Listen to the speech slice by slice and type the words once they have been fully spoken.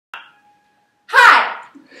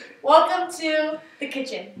Welcome to the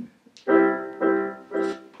kitchen.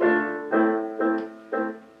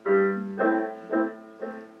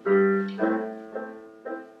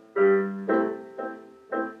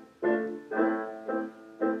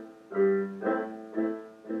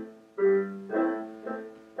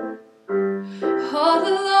 All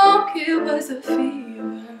along it was a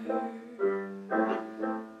fever,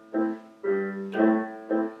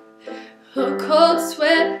 a cold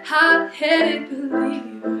sweat, hot-headed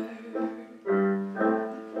believer.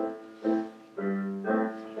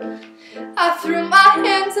 I threw my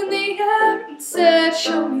hands in the air and said,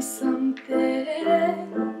 show me something.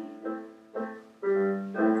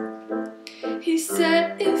 He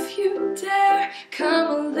said, if you dare,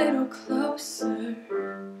 come a little closer.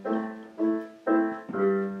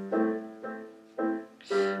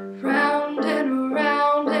 Round and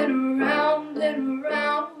around and around and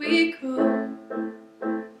around we go.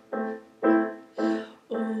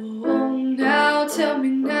 Oh, now tell me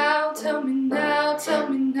now, tell me now, tell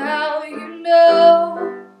me now you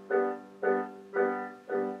know.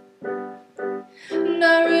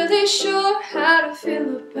 Not really sure how to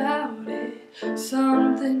feel about it.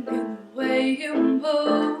 Something in the way you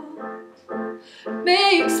move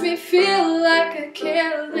makes me feel like I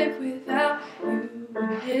can't live without you.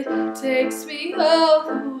 It takes me all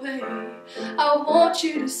the way. I want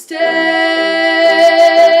you to stay.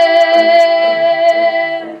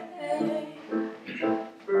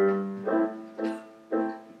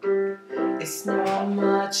 It's not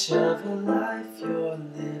much of a life you're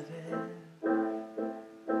living.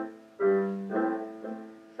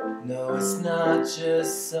 No, it's not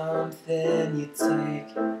just something you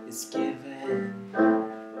take, it's given.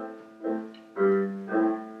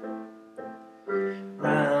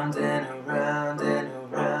 Round and around and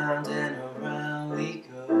around and around we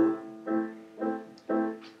go.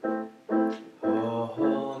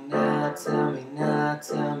 Oh, now tell me now,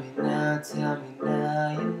 tell me now, tell me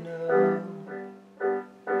now you know.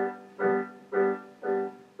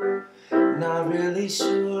 Not really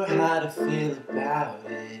sure how to feel about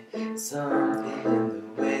it. Something in the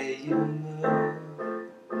way you move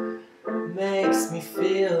makes me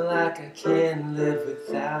feel like I can't live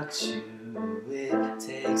without you. It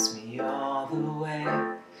takes me all the way,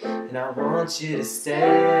 and I want you to stay.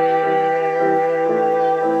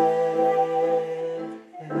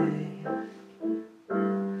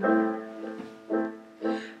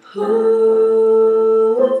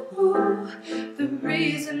 Ooh, the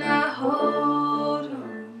reason I hold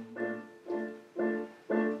on.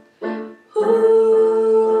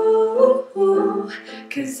 Ooh,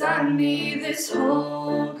 'cause I need this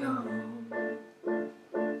hold on.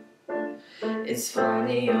 It's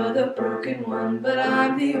funny, you're the broken one, but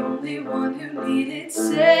I'm the only one who needed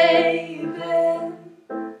saving.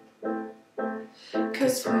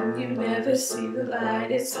 'Cause when you never see the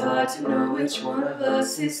light, it's hard to know which one of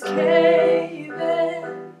us is caving.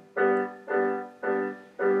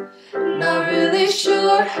 Not really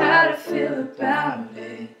sure how to feel about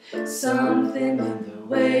it. Something in the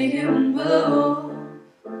way you move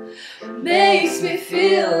makes me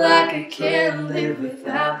feel like I can't live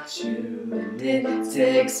without you. And it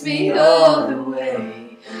takes me all the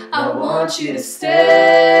way. I want you to stay.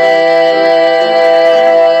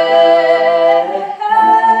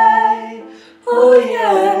 Oh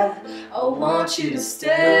yeah, I want you to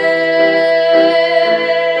stay.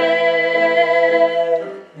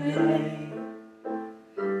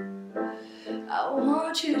 I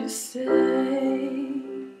want you to stay.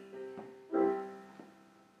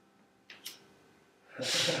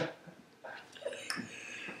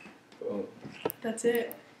 That's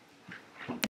it.